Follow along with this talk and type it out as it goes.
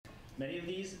Many of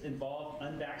these involve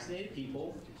unvaccinated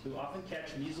people who often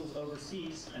catch measles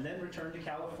overseas and then return to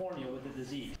California with the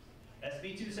disease.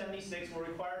 SB 276 will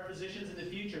require physicians in the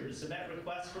future to submit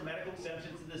requests for medical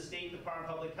exemptions to the State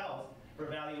Department of Public Health for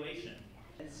evaluation.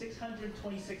 And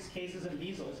 626 cases of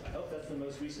measles, I hope that's the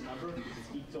most recent number because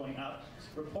it keeps going up,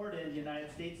 reported in the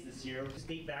United States this year, with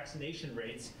state vaccination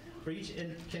rates for each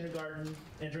kindergarten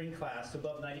entering class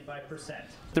above 95%.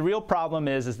 The real problem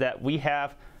is that we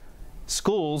have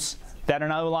schools that are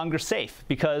no longer safe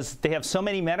because they have so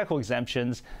many medical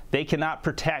exemptions, they cannot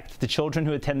protect the children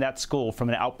who attend that school from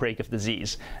an outbreak of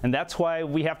disease. And that's why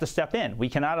we have to step in. We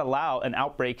cannot allow an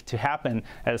outbreak to happen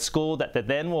at a school that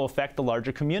then will affect the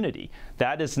larger community.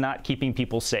 That is not keeping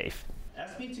people safe.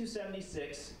 SB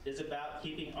 276 is about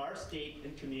keeping our state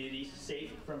and communities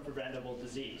safe from preventable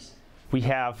disease. We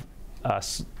have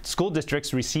school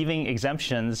districts receiving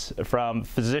exemptions from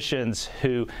physicians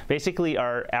who basically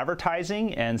are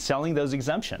advertising and selling those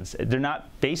exemptions. They're not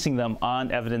basing them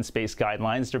on evidence-based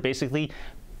guidelines. They're basically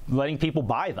letting people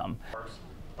buy them.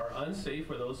 Are unsafe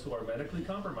for those who are medically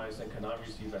compromised and cannot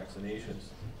receive vaccinations.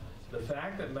 The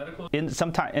fact that medical...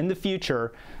 Sometime in the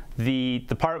future, the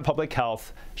Department of Public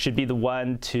Health should be the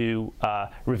one to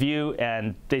review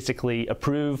and basically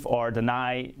approve or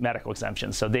deny medical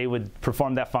exemptions. So they would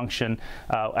perform that function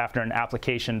after an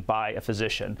application by a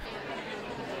physician.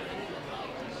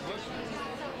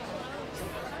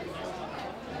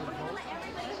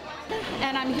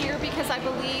 And I'm here because I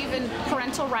believe in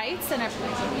parental rights and a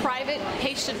private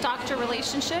patient-doctor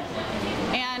relationship.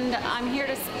 And I'm here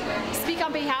to speak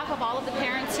on behalf of all of the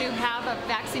parents who have a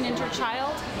vaccine-injured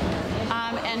child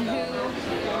and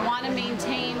who want to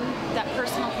maintain that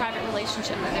personal private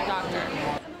relationship with their doctor.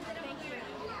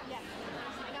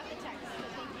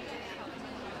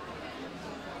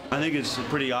 I think it's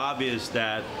pretty obvious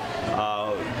that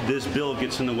this bill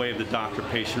gets in the way of the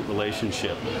doctor-patient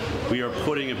relationship. We are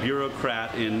putting a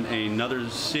bureaucrat in another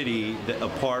city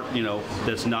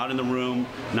that's not in the room,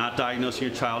 not diagnosing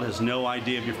your child, has no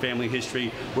idea of your family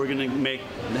history. We're going to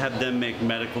have them make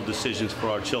medical decisions for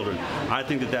our children. I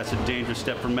think that that's a dangerous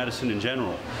step for medicine in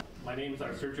general. My name is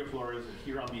Dr. Sergio Flores,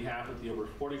 here on behalf of the over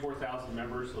 44,000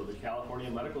 members of the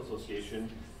California Medical Association.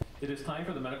 It is time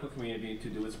for the medical community to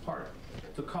do its part,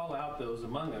 to call out those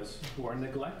among us who are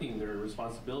neglecting their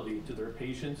responsibility to their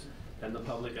patients and the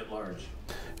public at large.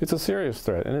 It's a serious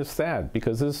threat, and it's sad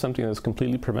because this is something that's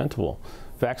completely preventable.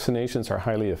 Vaccinations are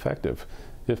highly effective.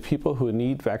 If people who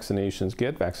need vaccinations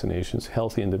get vaccinations,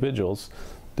 healthy individuals,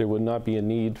 there would not be a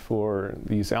need for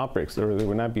these outbreaks, or there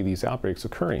would not be these outbreaks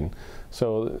occurring.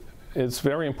 So it's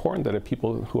very important that if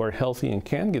people who are healthy and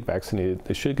can get vaccinated,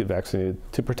 they should get vaccinated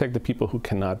to protect the people who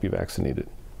cannot be vaccinated.